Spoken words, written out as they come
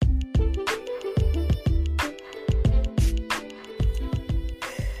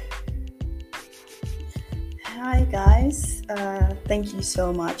guys. Thank you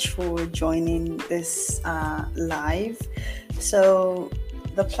so much for joining this live. So,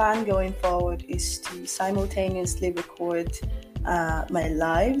 the plan going forward is to simultaneously record my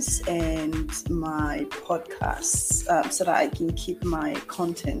lives and my podcasts so that I can keep my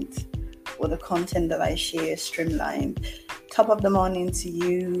content or the content that I share streamlined. Top of the morning to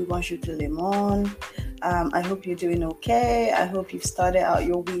you. Bonjour tout le monde. I hope you're doing okay. I hope you've started out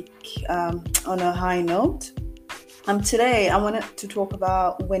your week on a high note. Today, I wanted to talk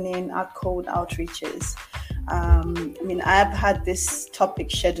about winning at cold outreaches. I've had this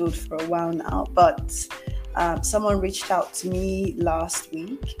topic scheduled for a while now, but someone reached out to me last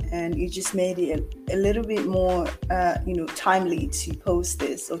week, and it just made it a little bit more, timely to post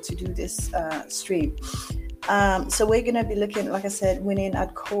this or to do this stream. So we're going to be looking, like I said, winning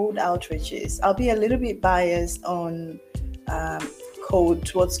at cold outreaches. I'll be a little bit biased on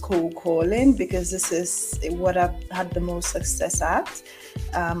what's cold calling, because this is what I've had the most success at,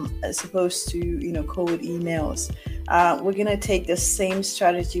 as opposed to, cold emails. We're going to take the same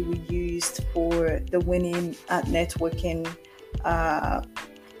strategy we used for the winning at networking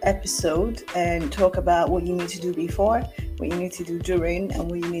episode and talk about what you need to do before, what you need to do during,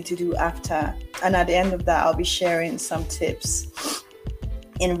 and what you need to do after. And at the end of that, I'll be sharing some tips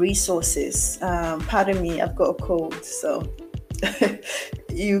and resources. Pardon me, I've got a cold, so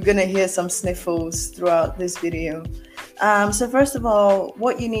you're gonna hear some sniffles throughout this video. So first of all,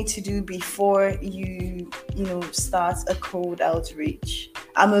 what you need to do before you start a cold outreach.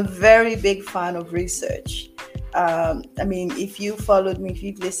 I'm a very big fan of research. If you followed me, if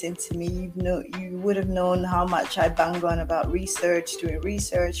you've listened to me, you would have known how much I bang on about research, doing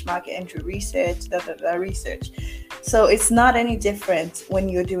research, market entry research, research. So it's not any different when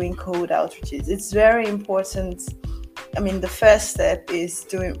you're doing cold outreaches. It's very important. The first step is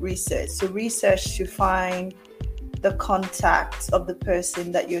doing research. So research to find the contact of the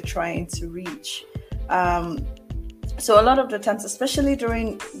person that you're trying to reach. So a lot of the times, especially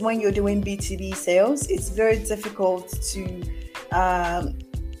when you're doing B2B sales, it's very difficult to,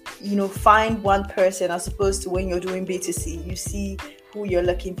 find one person, as opposed to when you're doing B2C. You see who you're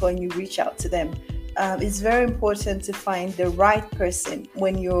looking for and you reach out to them. It's very important to find the right person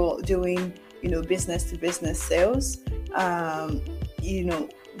when you're doing, business to business sales.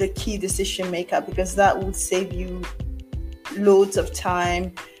 The key decision maker, because that would save you loads of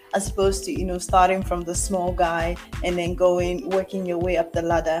time, as opposed to, starting from the small guy and then working your way up the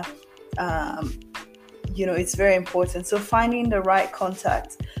ladder. It's very important. So finding the right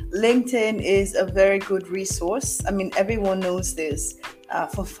contact. LinkedIn is a very good resource. Everyone knows this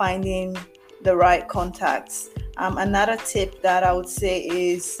for finding the right contacts. Another tip that I would say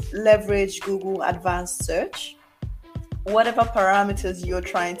is leverage Google Advanced Search. Whatever parameters you're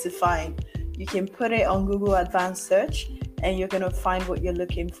trying to find, you can put it on Google Advanced Search and you're going to find what you're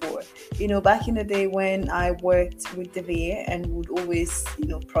looking for. Back in the day when I worked with DeVere and would always,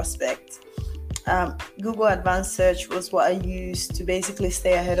 prospect, Google Advanced Search was what I used to basically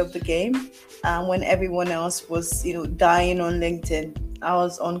stay ahead of the game. When everyone else was, dying on LinkedIn, I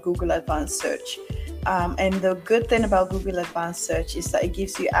was on Google Advanced Search. And the good thing about Google Advanced Search is that it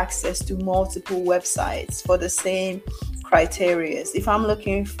gives you access to multiple websites for the same criteria. If I'm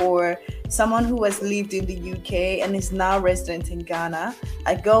looking for someone who has lived in the UK and is now resident in Ghana,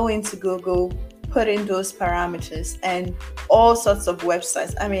 I go into Google, put in those parameters, and all sorts of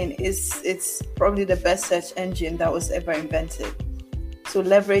websites. It's probably the best search engine that was ever invented. So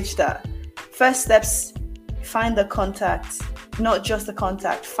leverage that. First steps, find the contact, not just the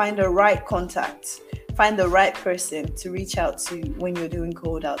contact, find the right contact, find the right person to reach out to when you're doing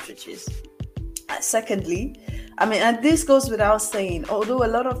cold outreaches. Secondly, and this goes without saying, although a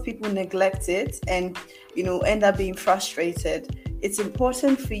lot of people neglect it and, end up being frustrated, it's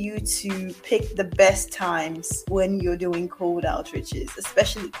important for you to pick the best times when you're doing cold outreaches,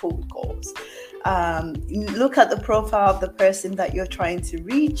 especially cold calls. Look at the profile of the person that you're trying to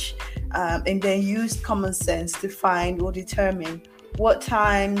reach, and then use common sense to find or determine what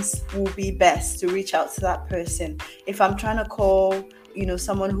times will be best to reach out to that person. If I'm trying to call,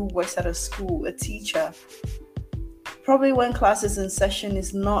 someone who works at a school, a teacher, probably when class is in session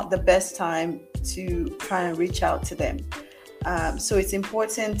is not the best time to try and reach out to them. So it's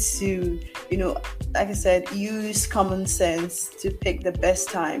important to, like I said, use common sense to pick the best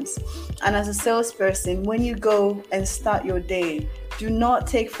times. And as a salesperson, when you go and start your day, do not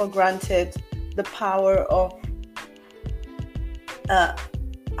take for granted the power of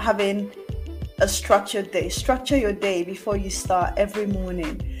having a structured day. Structure your day before you start every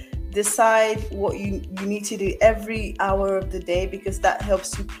morning. decide what you need to do every hour of the day, because that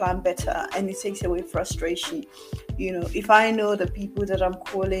helps you plan better and it takes away frustration. If I know the people that I'm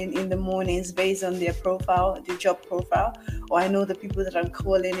calling in the mornings based on their profile, the job profile, or I know the people that I'm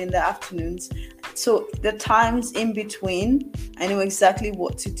calling in the afternoons, so the times in between, I know exactly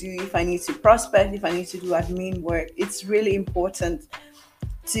what to do. If I need to prospect, if I need to do admin work, it's really important.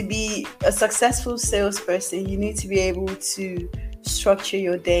 To be a successful salesperson, you need to be able to structure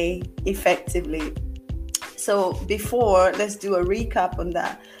your day effectively. So let's do a recap on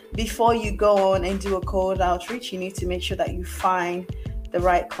that. Before you go on and do a cold outreach, you need to make sure that you find the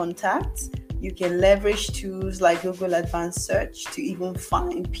right contacts. You can leverage tools like Google Advanced Search to even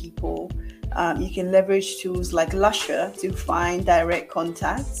find people. You can leverage tools like Lusher to find direct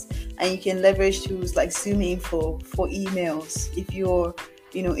contacts, and you can leverage tools like ZoomInfo for emails if you're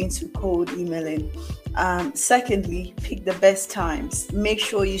into cold emailing. Secondly, pick the best times. Make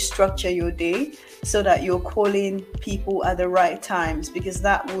sure you structure your day so that you're calling people at the right times, because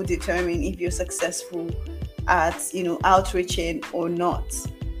that will determine if you're successful at outreaching or not.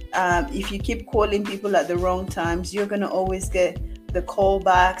 If you keep calling people at the wrong times, you're going to always get the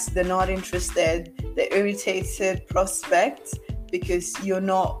callbacks, the not interested, the irritated prospects, because you're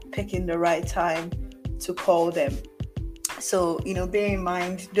not picking the right time to call them. So, bear in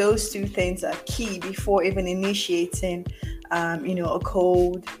mind, those two things are key before even initiating, a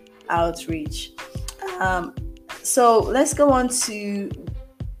cold outreach. So let's go on to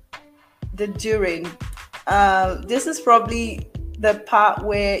the during. This is probably the part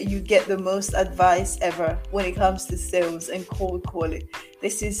where you get the most advice ever when it comes to sales and cold calling.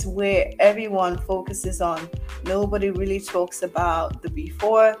 This is where everyone focuses on. Nobody really talks about the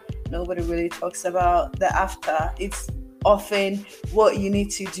before. Nobody really talks about the after. It's often what you need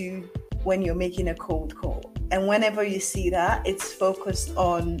to do when you're making a cold call. And whenever you see that, it's focused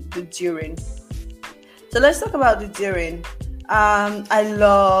on the during. So let's talk about the during. I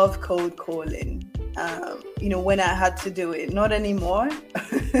love cold calling. When I had to do it, not anymore.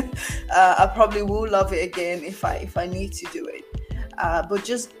 I probably will love it again if I need to do it. But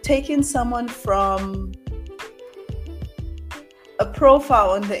just taking someone from a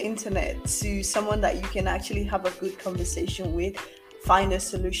profile on the internet to someone that you can actually have a good conversation with, find a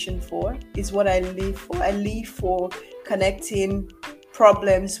solution for, is what I live for. I live for connecting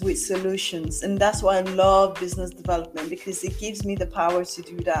problems with solutions, and that's why I love business development, because it gives me the power to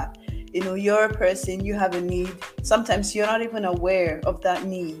do that. You're a person, you have a need. Sometimes you're not even aware of that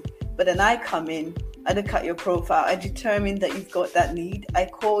need, but then I come in, I look at your profile, I determine that you've got that need. I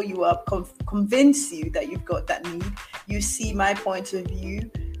call you up, convince you that you've got that need. You see my point of view.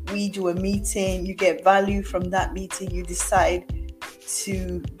 We do a meeting. You get value from that meeting. You decide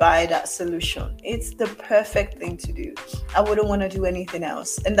to buy that solution. It's the perfect thing to do. I wouldn't want to do anything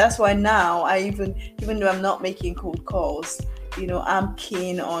else. And that's why now I even though I'm not making cold calls, I'm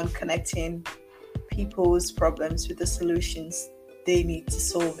keen on connecting people's problems with the solutions they need to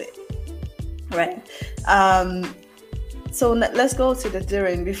solve it. Right. So let's go to the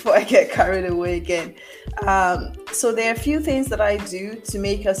during before I get carried away again. So there are a few things that I do to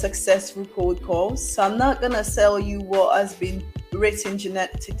make a successful cold call. So I'm not going to sell you what has been written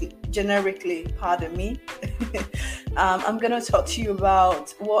generically, pardon me. I'm going to talk to you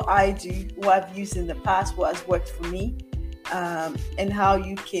about what I do, what I've used in the past, what has worked for me, and how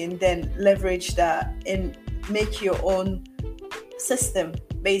you can then leverage that and make your own system,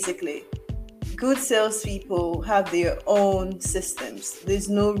 basically. Good salespeople have their own systems. There's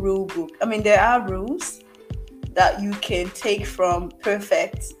no rule book. I mean, there are rules that you can take from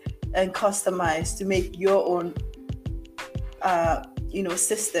Perfect and customize to make your own,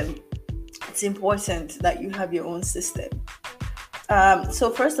 system. It's important that you have your own system. So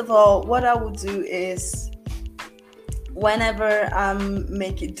first of all, what I will do is, whenever I'm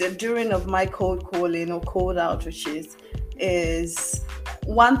making during of my cold calling or cold outreaches, is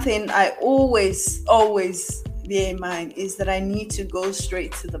one thing I always bear in mind is that I need to go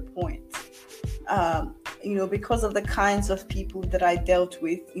straight to the point. Because of the kinds of people that I dealt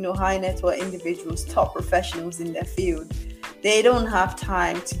with, high net worth individuals, top professionals in their field, they don't have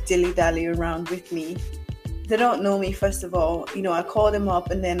time to dilly-dally around with me. They don't know me, first of all. I call them up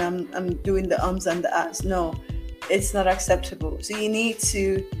and then I'm doing the ums and the ahs. No, it's not acceptable. So you need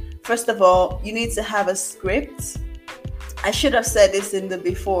to, first of all, you need to have a script. I should have said this in the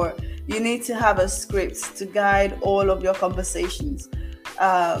before. You need to have a script to guide all of your conversations,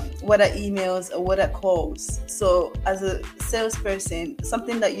 whether emails or whether calls. So as a salesperson,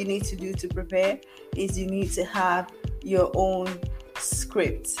 something that you need to do to prepare is you need to have your own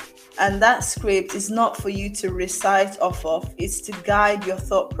script. And that script is not for you to recite off of, it's to guide your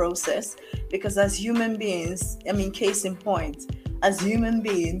thought process. Because as human beings, case in point, as human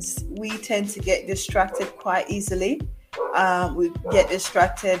beings, we tend to get distracted quite easily. We get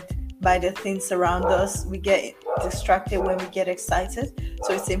distracted by the things around us. We get distracted when we get excited.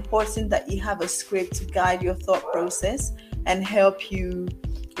 So it's important that you have a script to guide your thought process and help you,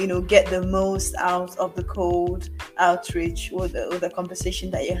 get the most out of the cold outreach or the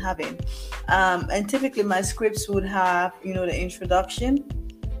conversation that you're having. And typically my scripts would have, the introduction,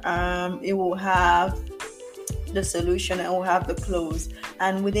 it will have the solution, and will have the close.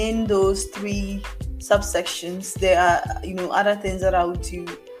 And within those three subsections, there are, other things that I would do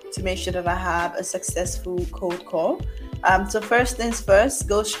to make sure that I have a successful cold call. So first things first,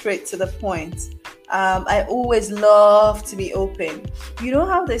 go straight to the point. I always love to be open. You know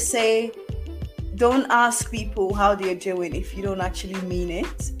how they say, don't ask people how they're doing if you don't actually mean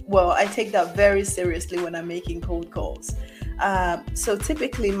it? Well, I take that very seriously when I'm making cold calls. So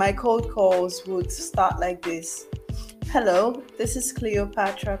typically my cold calls would start like this. Hello, this is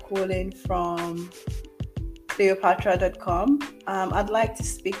Cleopatra calling from Cleopatra.com. I'd like to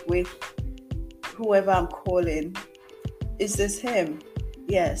speak with whoever I'm calling. Is this him?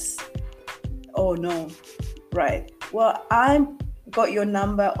 Yes. Oh no. Right. Well, I got your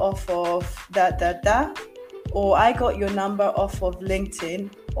number off of or I got your number off of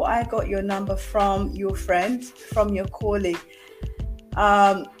LinkedIn, or I got your number from your friend, from your colleague.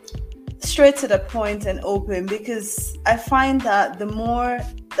 Straight to the point and open, because I find that the more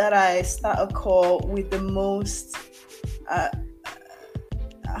that I start a call with the most,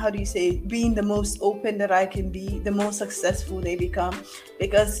 being the most open that I can be, the more successful they become.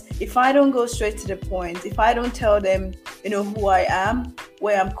 Because if I don't go straight to the point, if I don't tell them, who I am,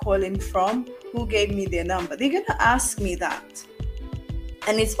 where I'm calling from, who gave me their number, they're going to ask me that.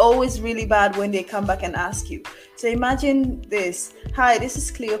 And it's always really bad when they come back and ask you. So imagine this. Hi, this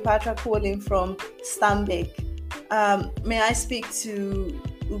is Cleopatra calling from Stanbic. May I speak to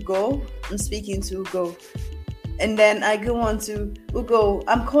Ugo? I'm speaking to Ugo. And then I go on to Ugo.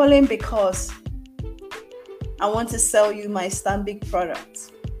 I'm calling because I want to sell you my Stanbic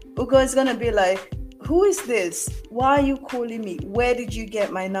products. Ugo is going to be like, who is this? Why are you calling me? Where did you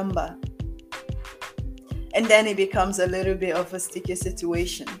get my number? And then it becomes a little bit of a sticky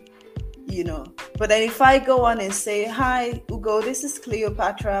situation, But then if I go on and say, hi, Ugo, this is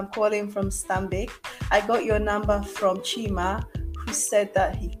Cleopatra. I'm calling from Stanbic. I got your number from Chima, who said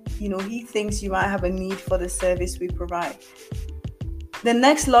that he thinks you might have a need for the service we provide. The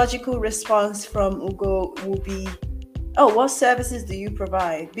next logical response from Ugo will be, oh, what services do you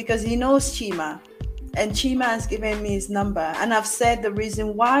provide? Because he knows Chima, and Chima has given me his number, and I've said the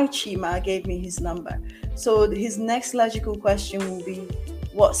reason why Chima gave me his number. So his next logical question will be,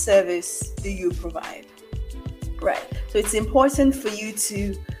 what service do you provide? Right. So it's important for you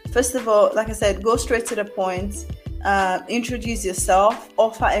to, first of all, like I said, go straight to the point, introduce yourself,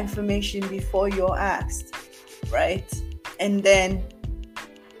 offer information before you're asked, right? And then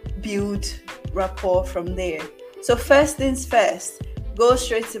build rapport from there. So first things first, go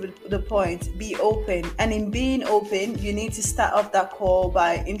straight to the point, be open. And in being open, you need to start off that call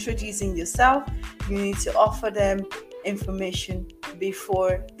by introducing yourself. You need to offer them information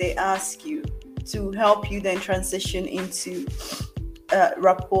before they ask you, to help you then transition into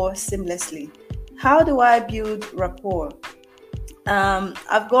rapport seamlessly. How do I build rapport?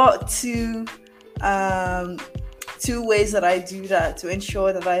 I've got two ways that I do that to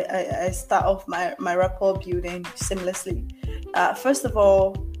ensure that I start off my rapport building seamlessly. First of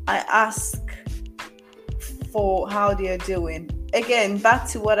all, I ask for how they are doing. Again, back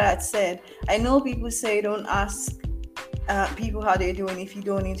to what I had said. I know people say don't ask people how they're doing if you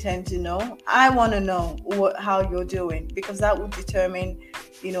don't intend to know. I want to know how you're doing, because that would determine,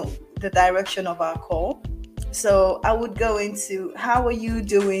 the direction of our call. So I would go into, how are you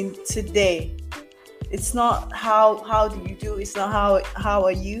doing today? It's not how do you do? It's not how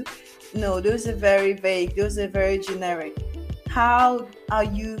are you? No, those are very vague. Those are very generic. How are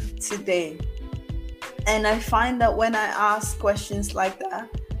you today? And I find that when I ask questions like that,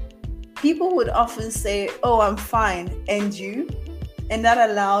 people would often say, oh, I'm fine, and you? And that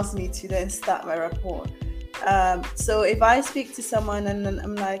allows me to then start my rapport. So if I speak to someone and then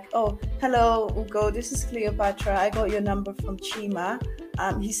I'm like, oh, hello, Ugo, this is Cleopatra. I got your number from Chima.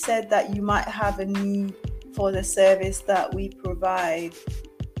 He said that you might have a need for the service that we provide.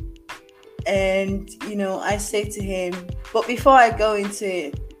 And, I say to him, but before I go into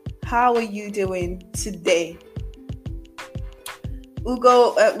it, how are you doing today?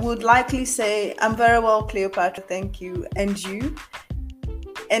 Ugo would likely say, I'm very well, Cleopatra, thank you. And you?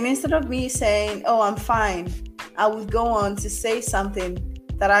 And instead of me saying, oh, I'm fine, I would go on to say something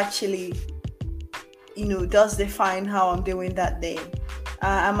that actually, does define how I'm doing that day.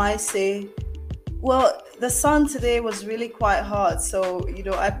 I might say, well, the sun today was really quite hot, so,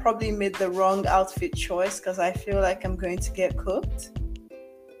 I probably made the wrong outfit choice because I feel like I'm going to get cooked.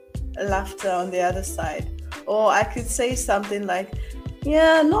 Laughter on the other side. Or I could say something like,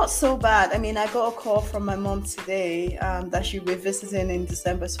 yeah, not so bad. I mean, I got a call from my mom today that she'll be visiting in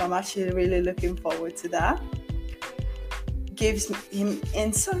December, so I'm actually really looking forward to that. Gives him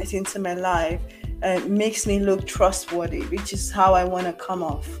insight into my life, makes me look trustworthy, which is how I want to come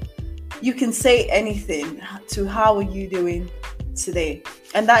off. You can say anything to how are you doing today,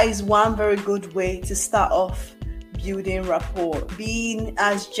 and that is one very good way to start off building rapport, being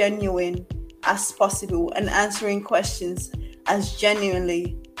as genuine as possible and answering questions as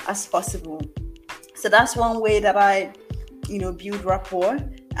genuinely as possible. So that's one way that I build rapport.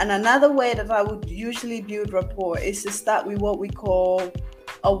 And another way that I would usually build rapport is to start with what we call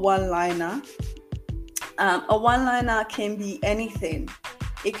a one-liner. A one-liner can be anything.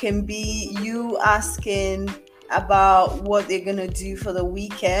 It can be you asking about what they're gonna do for the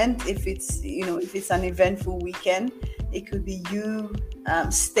weekend. If it's an eventful weekend, it could be you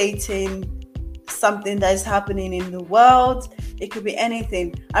stating something that is happening in the world. It could be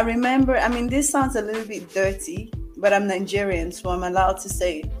anything. I remember, this sounds a little bit dirty, but I'm Nigerian, so I'm allowed to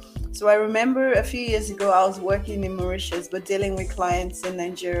say it. So I remember a few years ago, I was working in Mauritius, but dealing with clients in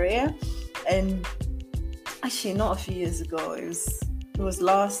Nigeria. And actually, not a few years ago, it was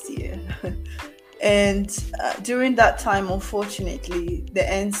last year. And during that time, unfortunately, the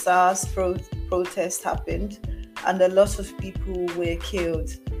EndSARS protest happened, and a lot of people were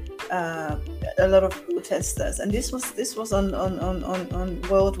killed. A lot of protesters, and this was on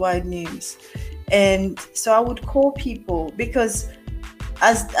worldwide news. And so I would call people, because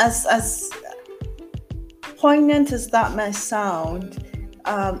as poignant as that may sound,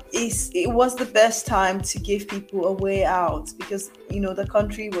 it was the best time to give people a way out, because the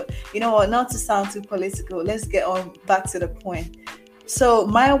country, not to sound too political, let's get on back to the point. So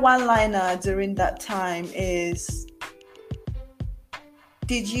my one-liner during that time is,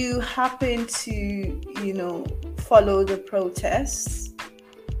 did you happen to follow the protests?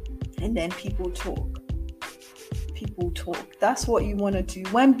 And then people talk. That's what you want to do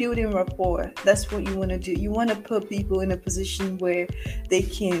when building rapport. That's what you want to do. You want to put people in a position where they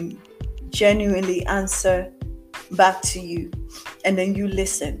can genuinely answer back to you, and then you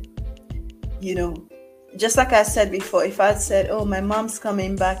listen. Just like I said before, if I said, oh, my mom's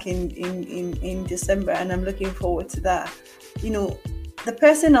coming back in December and I'm looking forward to that, the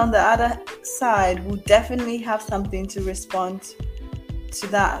person on the other side will definitely have something to respond to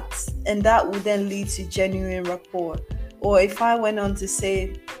that, and that would then lead to genuine rapport. Or if I went on to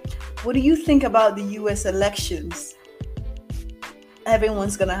say, what do you think about the US elections?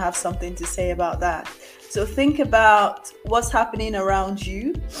 Everyone's going to have something to say about that. So think about what's happening around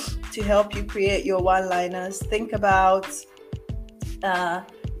you to help you create your one-liners. Think about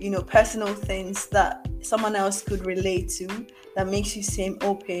personal things that someone else could relate to, that makes you seem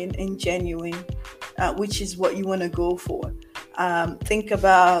open and genuine, which is what you want to go for. Think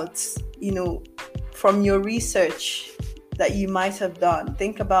about, from your research that you might have done,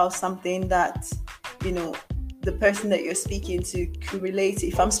 think about something that, the person that you're speaking to could relate to.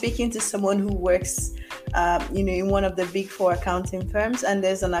 If I'm speaking to someone who works, in one of the big 4 accounting firms, and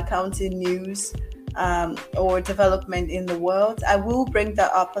there's an accounting news or development in the world, I will bring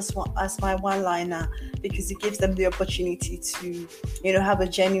that up as my one-liner, because it gives them the opportunity to, have a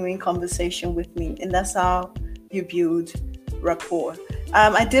genuine conversation with me. And that's how you build rapport.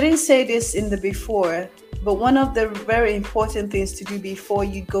 I didn't say this in the before, but one of the very important things to do before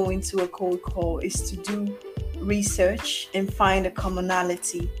you go into a cold call is to do research and find a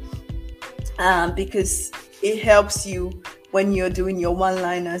commonality, because it helps you when you're doing your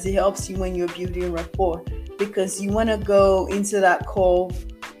one-liners. It helps you when you're building rapport, because you want to go into that call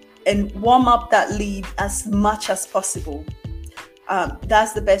and warm up that lead as much as possible.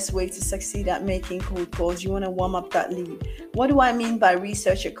 That's the best way to succeed at making cold calls. You want to warm up that lead. What do I mean by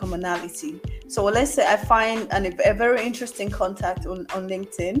research a commonality? So let's say I find a very interesting contact on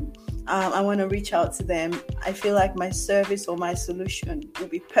LinkedIn. I want to reach out to them. I feel like my service or my solution will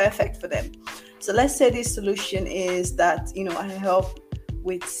be perfect for them. So let's say this solution is that, I help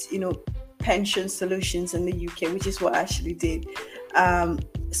with, pension solutions in the UK, which is what I actually did.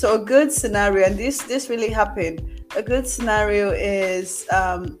 So a good scenario, and this really happened. A good scenario is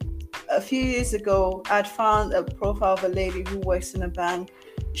a few years ago, I'd found a profile of a lady who works in a bank.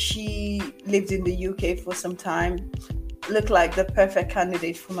 She lived in the UK for some time. looked like the perfect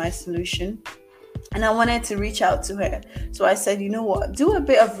candidate for my solution. And I wanted to reach out to her. So I said, you know what, do a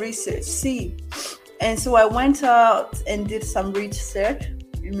bit of research, see. And so I went out and did some research.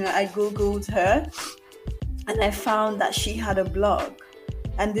 I Googled her and I found that she had a blog.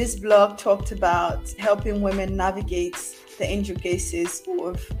 And this blog talked about helping women navigate the intricacies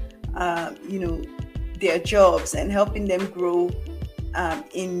of, their jobs and helping them grow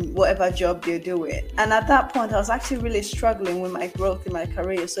in whatever job they're doing. And at that point, I was actually really struggling with my growth in my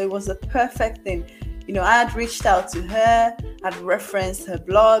career. So it was the perfect thing. I had reached out to her, I'd referenced her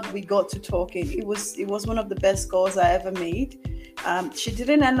blog, we got to talking. It was one of the best calls I ever made. She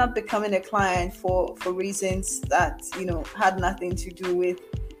didn't end up becoming a client for reasons that, had nothing to do with,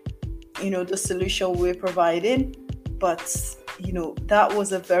 the solution we're providing. But, that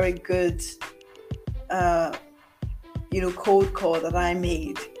was a very good, cold call that I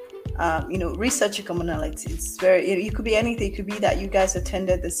made. Research your commonality. It's it could be anything. It could be that you guys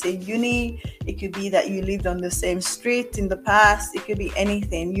attended the same uni. It could be that you lived on the same street in the past. It could be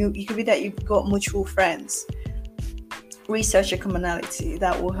anything. It could be that you've got mutual friends. Research your commonality.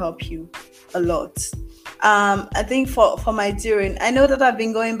 That will help you a lot. I think for my during, I know that I've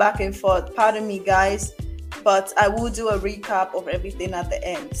been going back and forth. Pardon me, guys, but I will do a recap of everything at the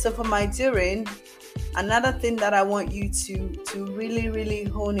end. So for my during, another thing that I want you to really, really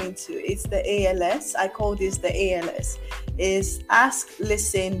hone into is the ALS. I call this the ALS. Is ask,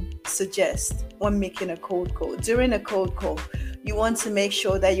 listen, suggest when making a cold call. During a cold call, you want to make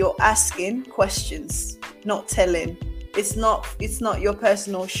sure that you're asking questions, not telling. It's not your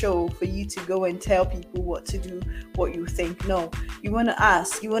personal show for you to go and tell people what to do, what you think. No, you want to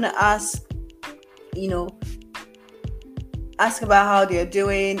ask. You want to ask, ask about how they're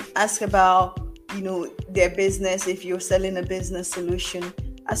doing. Ask about their business if you're selling a business solution.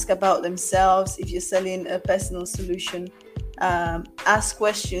 Ask about themselves if you're selling a personal solution. Ask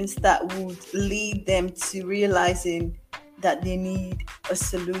questions that would lead them to realizing that they need a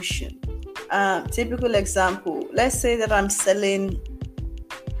solution. Typical example, let's say that I'm selling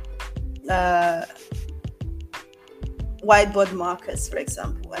whiteboard markers, for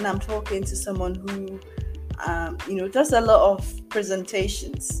example, and I'm talking to someone who does a lot of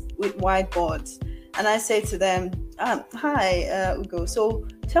presentations with whiteboards, and I say to them, hi, Ugo, so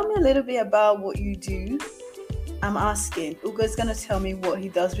tell me a little bit about what you do. I'm asking. Ugo is going to tell me what he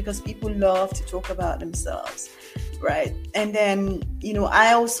does because people love to talk about themselves, right? And then,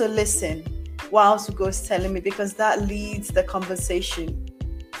 I also listen whilst Ugo is telling me, because that leads the conversation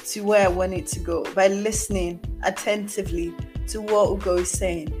to where I want it to go by listening attentively to what Ugo is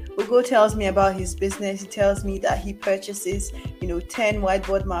saying. Ugo tells me about his business. He tells me that he purchases, 10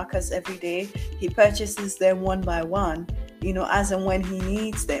 whiteboard markers every day. He purchases them one by one, as and when he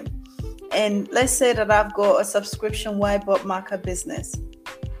needs them. And let's say that I've got a subscription whiteboard marker business.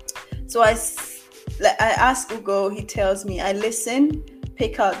 So I ask Ugo, he tells me, I listen,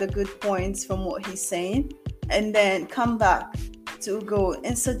 pick out the good points from what he's saying, and then come back to Ugo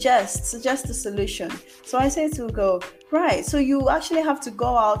and suggest a solution. So I say to Ugo, right, so you actually have to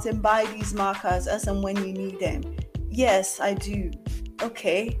go out and buy these markers as and when you need them. Yes, I do.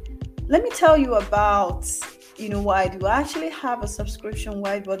 Okay, let me tell you about what I do. I actually have a subscription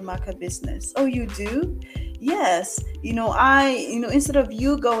whiteboard marker business. Oh, you do? Yes. Instead of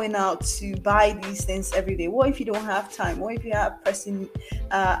you going out to buy these things every day, what if you don't have time? What if you have pressing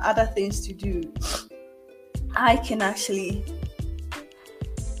other things to do? I can actually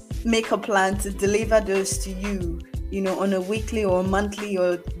make a plan to deliver those to you, on a weekly or monthly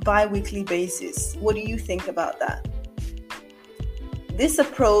or bi-weekly basis. What do you think about that? This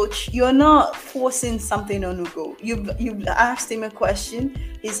approach, you're not forcing something on Ugo. You've asked him a question,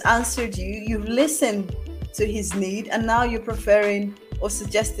 he's answered you, you've listened to his need, and now you're preferring or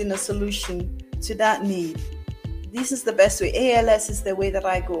suggesting a solution to that need. This is the best way. ALS is the way that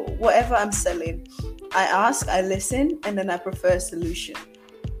I go. Whatever I'm selling, I ask, I listen, and then I prefer a solution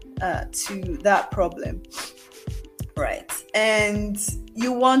to that problem. Right. And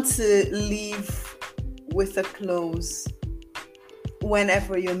you want to leave with a close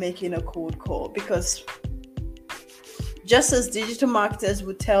whenever you're making a cold call, because just as digital marketers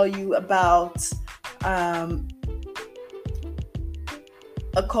would tell you about a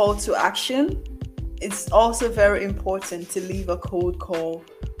call to action, it's also very important to leave a cold call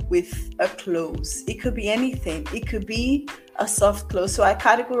with a close. It could be anything. It could be a soft close. So I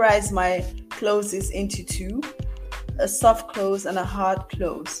categorize my closes into two, a soft close and a hard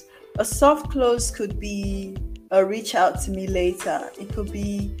close. A soft close could be a reach out to me later. It could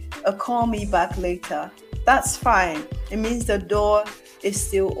be a call me back later. That's fine. It means the door is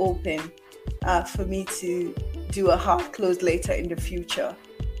still open for me to do a hard close later in the future,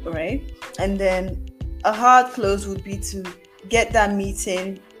 all right? And then a hard close would be to get that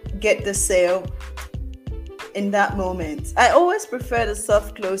meeting, get the sale in that moment. I always prefer the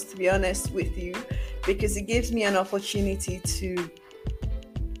soft close, to be honest with you, because it gives me an opportunity to,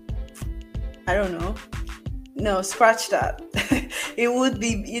 I don't know, no, scratch that. It'd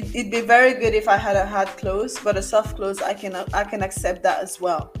be very good if I had a hard close, but a soft close, I can accept that as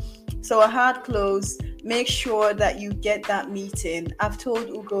well. So a hard close, make sure that you get that meeting. I've told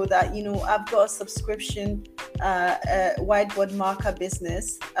Ugo that, I've got a subscription whiteboard marker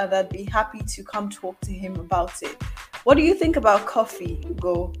business that I'd be happy to come talk to him about it. What do you think about coffee,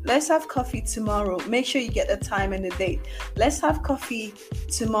 Ugo? Let's have coffee tomorrow. Make sure you get the time and the date. Let's have coffee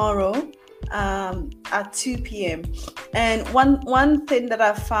tomorrow at 2 p.m. And one thing that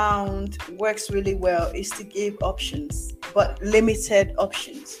I found works really well is to give options, but limited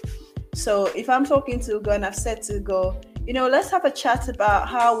options. So if I'm talking to Ugo and I've said to Ugo, let's have a chat about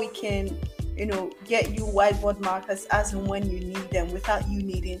how we can, get you whiteboard markers as and when you need them without you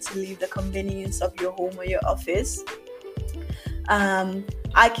needing to leave the convenience of your home or your office.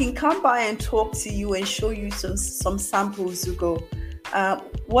 I can come by and talk to you and show you some samples, Ugo.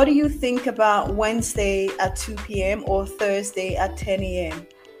 What do you think about Wednesday at 2 p.m. or Thursday at 10 a.m.?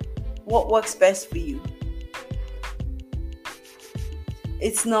 What works best for you?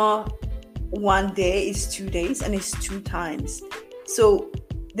 It's not one day, it's 2 days, and it's 2 times. So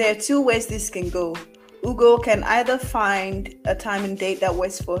there are 2 ways this can go. Ugo can either find a time and date that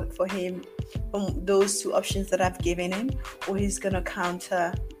works for him from those 2 options that I've given him, or he's going to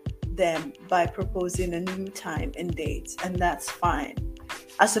counter them by proposing a new time and date, and that's fine.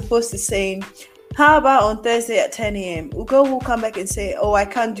 As opposed to saying, how about on Thursday at 10 a.m.? Ugo will come back and say, oh, I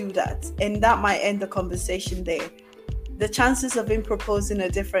can't do that. And that might end the conversation there. The chances of him proposing a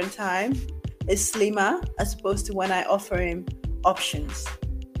different time is slimmer as opposed to when I offer him options.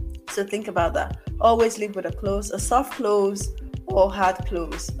 So think about that. Always leave with a close, a soft close or hard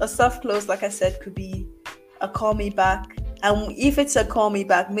close. A soft close, like I said, could be a call me back. And if it's a call me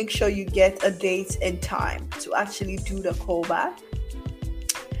back, make sure you get a date and time to actually do the call back.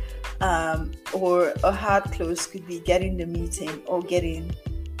 Or a hard close could be getting the meeting or getting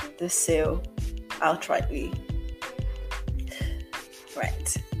the sale outrightly.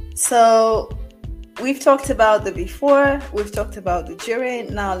 Right. So we've talked about the before, we've talked about the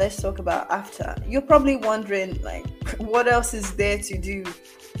during. Now let's talk about after. You're probably wondering, what else is there to do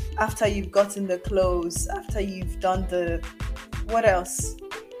after you've gotten the close, after you've done what else?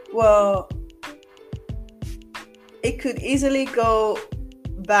 Well, it could easily go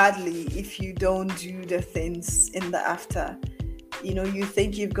badly if you don't do the things in the after. You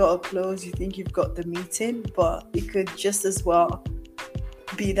think you've got a close, you think you've got the meeting, but it could just as well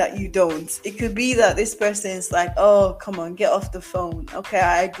be that you don't. It could be that this person is like, oh, come on, get off the phone. Okay,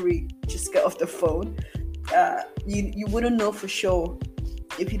 I agree, just get off the phone. You wouldn't know for sure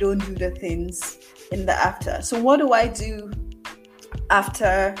if you don't do the things in the after. So what do I do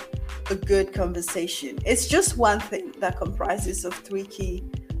after a good conversation? It's just one thing that comprises of 3 key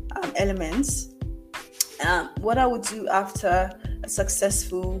elements. What I would do after a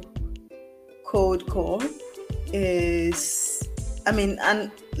successful cold call is,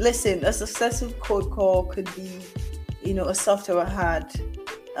 and listen, a successful cold call could be, a soft or a hard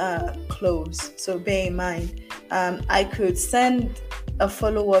close. So bear in mind, I could send a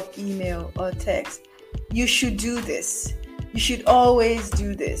follow-up email or text. You should do this. You should always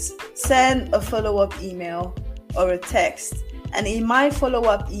do this. Send a follow-up email or a text. And in my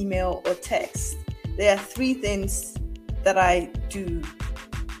follow-up email or text, there are 3 things that I do.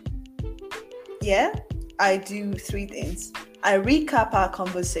 Yeah, I do 3 things. I recap our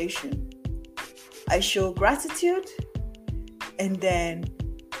conversation. I show gratitude. And then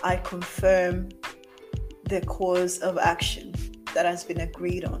I confirm the course of action that has been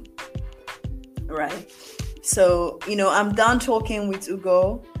agreed on. Right? So, I'm done talking with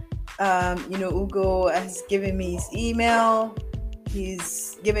Ugo. Ugo has given me his email.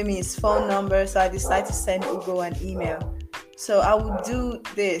 He's given me his phone number. So I decided to send Ugo an email. So I would do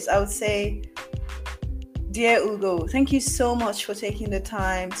this. I would say, dear Ugo, thank you so much for taking the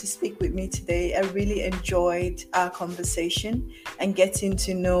time to speak with me today. I really enjoyed our conversation and getting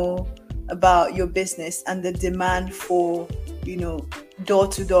to know about your business and the demand for,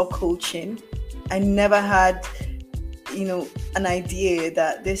 door-to-door coaching. I never had, an idea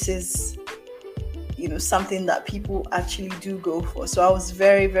that this is, something that people actually do go for. So I was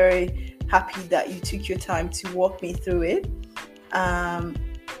very, very happy that you took your time to walk me through it.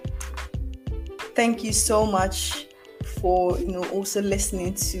 Thank you so much for, also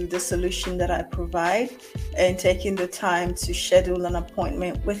listening to the solution that I provide. and taking the time to schedule an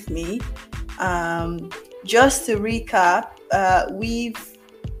appointment with me. Just to recap,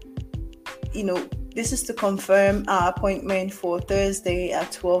 this is to confirm our appointment for Thursday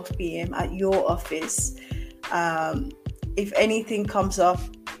at 12 p.m. at your office. If anything comes up,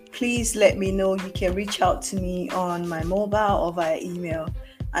 please let me know. You can reach out to me on my mobile or via email,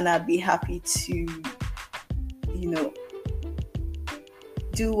 and I'd be happy to,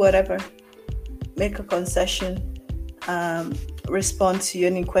 do whatever, make a concession, respond to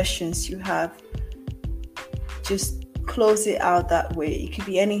any questions you have. Just close it out that way. It could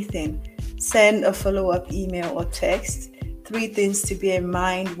be anything. Send a follow-up email or text. 3 things to bear in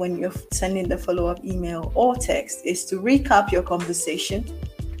mind when you're sending the follow-up email or text is to recap your conversation,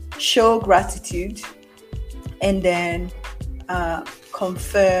 show gratitude, and then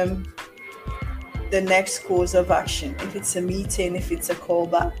confirm the next course of action. If it's a meeting, if it's a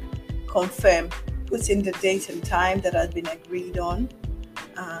callback, confirm, put in the date and time that has been agreed on,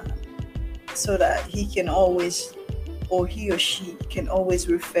 so that he can always, or he or she can always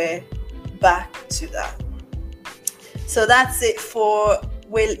refer back to that. So that's it for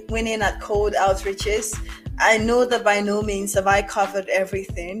winning at cold outreaches. I know that by no means have I covered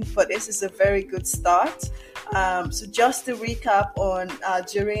everything, but this is a very good start. So just to recap on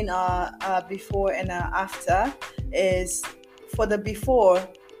during our before and our after is, for the before,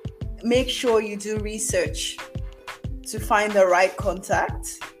 make sure you do research to find the right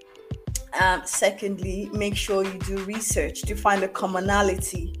contact. Secondly, make sure you do research to find a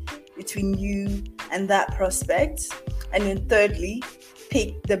commonality between you and that prospect. And then thirdly,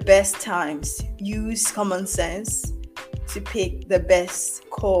 pick the best times. Use common sense to pick the best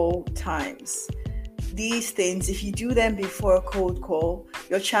call times. These things, if you do them before a cold call,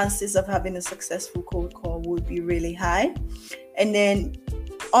 your chances of having a successful cold call would be really high. And then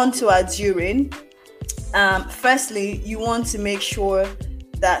on to our during. Firstly, you want to make sure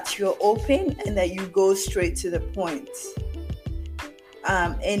that you're open and that you go straight to the point.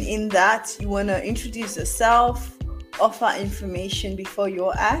 And in that, you want to introduce yourself, offer information before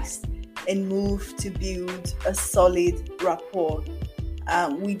you're asked, and move to build a solid rapport.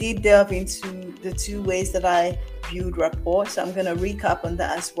 We did delve into the 2 ways that I build rapport, so I'm going to recap on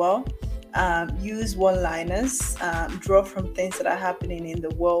that as well. Use one-liners, draw from things that are happening in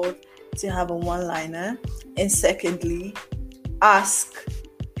the world to have a one-liner. And secondly, ask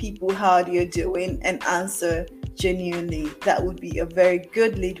people how they're doing and answer genuinely. That would be a very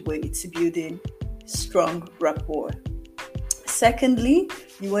good lead way to building strong rapport. Secondly,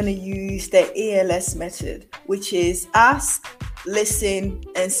 you want to use the ALS method, which is ask, listen,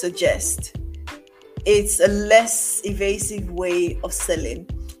 and suggest. It's a less evasive way of selling.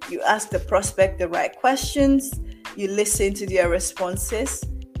 You ask the prospect the right questions, you listen to their responses,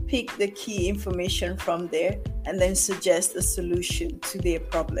 pick the key information from there, and then suggest a solution to their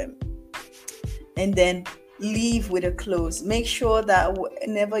problem. And then leave with a close. Make sure that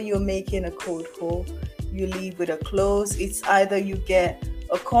whenever you're making a cold call, you leave with a close. It's either you get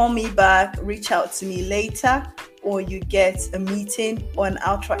a call me back, reach out to me later, or you get a meeting or an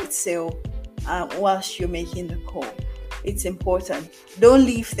outright sale whilst you're making the call. It's important. Don't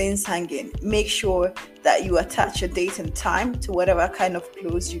leave things hanging. Make sure that you attach a date and time to whatever kind of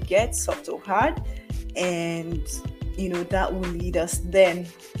close you get, soft or hard, and that will lead us then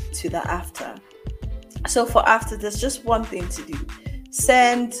to the after. So for after, there's just one thing to do.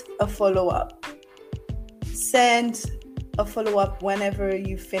 Send a follow-up. Send a follow-up whenever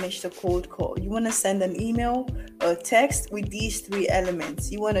you finish the cold call. You want to send an email or a text with these 3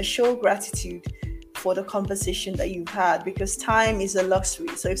 elements. You want to show gratitude for the conversation that you've had, because time is a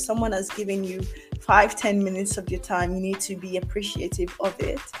luxury. So if someone has given you 5-10 minutes of your time, you need to be appreciative of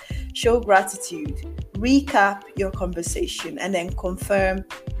it. Show gratitude, recap your conversation, and then confirm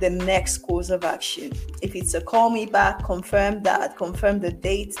the next course of action. If it's a call me back, confirm that, confirm the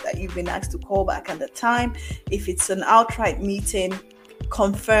date that you've been asked to call back and the time. If it's an outright meeting,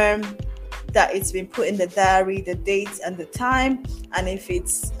 confirm that it's been put in the diary, the date and the time. And if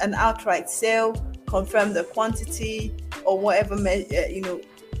it's an outright sale, confirm the quantity or whatever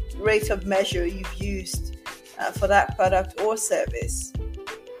rate of measure you've used for that product or service.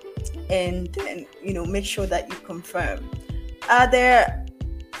 And then make sure that you confirm. There are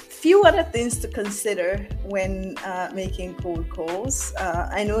few other things to consider when making cold calls.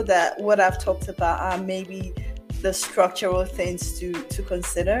 I know that what I've talked about are maybe the structural things to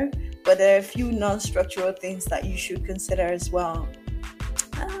consider, but there are a few non-structural things that you should consider as well.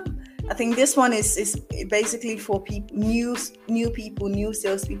 I think this one is basically for new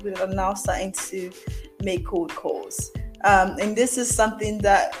salespeople that are now starting to make cold calls. And this is something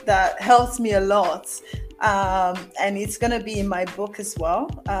that helps me a lot. And it's going to be in my book as well.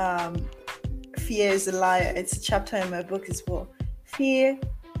 Fear is a liar. It's a chapter in my book as well. Fear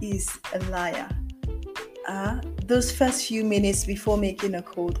is a liar. Those first few minutes before making a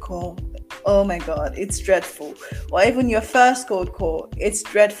cold call, oh my God, it's dreadful. Or even your first cold call, it's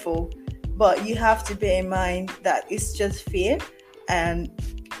dreadful. But you have to bear in mind that it's just fear, and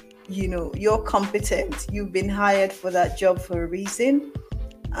you're competent. You've been hired for that job for a reason,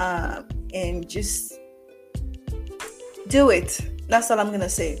 and just do it. That's all I'm gonna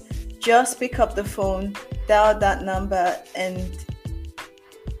say. Just pick up the phone, dial that number, and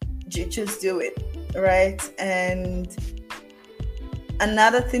just do it, right? And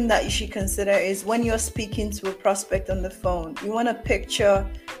another thing that you should consider is when you're speaking to a prospect on the phone, you want to picture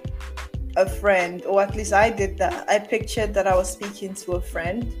a friend, or at least I did that. I pictured that I was speaking to a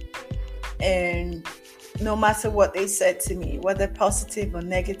friend, and no matter what they said to me, whether positive or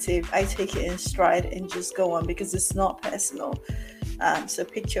negative, I take it in stride and just go on, because it's not personal. So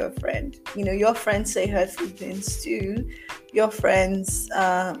picture a friend. Your friends say hurtful things too. Your friends,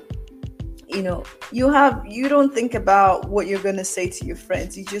 you don't think about what you're going to say to your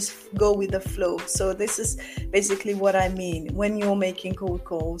friends. You just go with the flow. So this is basically what I mean. When you're making cold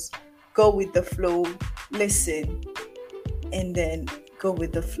calls, go with the flow, listen, and then go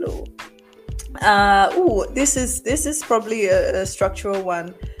with the flow. This is probably a structural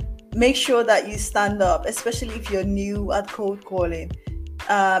one. Make sure that you stand up, especially if you're new at cold calling,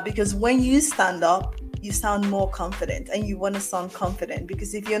 because when you stand up, you sound more confident, and you want to sound confident,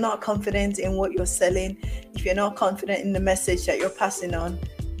 because if you're not confident in what you're selling, if you're not confident in the message that you're passing on,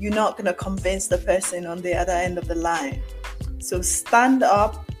 you're not going to convince the person on the other end of the line. So stand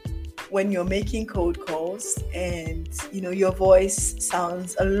up when you're making cold calls, and your voice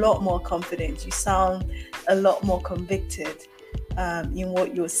sounds a lot more confident. You sound a lot more convicted in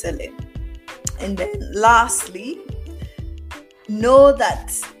what you're selling. And then lastly, know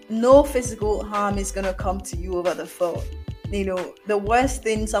that no physical harm is going to come to you over the phone. The worst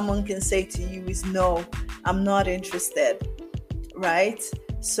thing someone can say to you is, no, I'm not interested, right?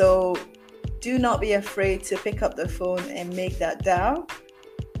 So do not be afraid to pick up the phone and make that dial.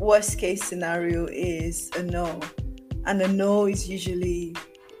 Worst case scenario is a no, and a no is usually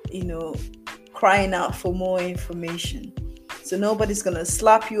crying out for more information. So nobody's going to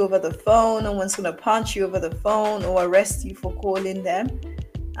slap you over the phone. No one's going to punch you over the phone or arrest you for calling them.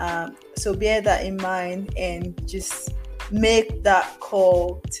 So bear that in mind and just make that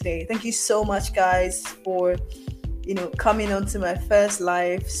call today. Thank you so much, guys, for coming on to my first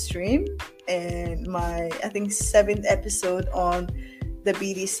live stream and my, I think, 7th episode on the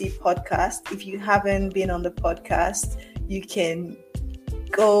BDC podcast. If you haven't been on the podcast, you can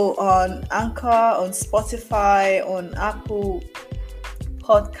go on Anchor, on Spotify, on Apple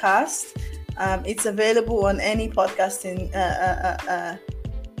Podcast. It's available on any podcasting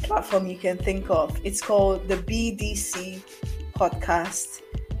platform you can think of. It's called the BDC podcast.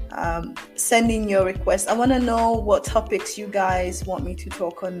 Send in your request. I want to know what topics you guys want me to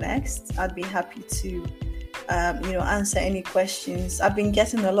talk on next. I'd be happy to answer any questions. I've been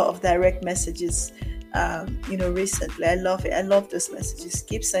getting a lot of direct messages recently. I love it. I love those messages.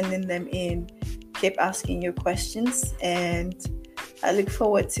 Keep sending them in. Keep asking your questions, and I look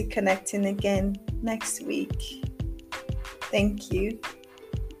forward to connecting again next week. Thank you.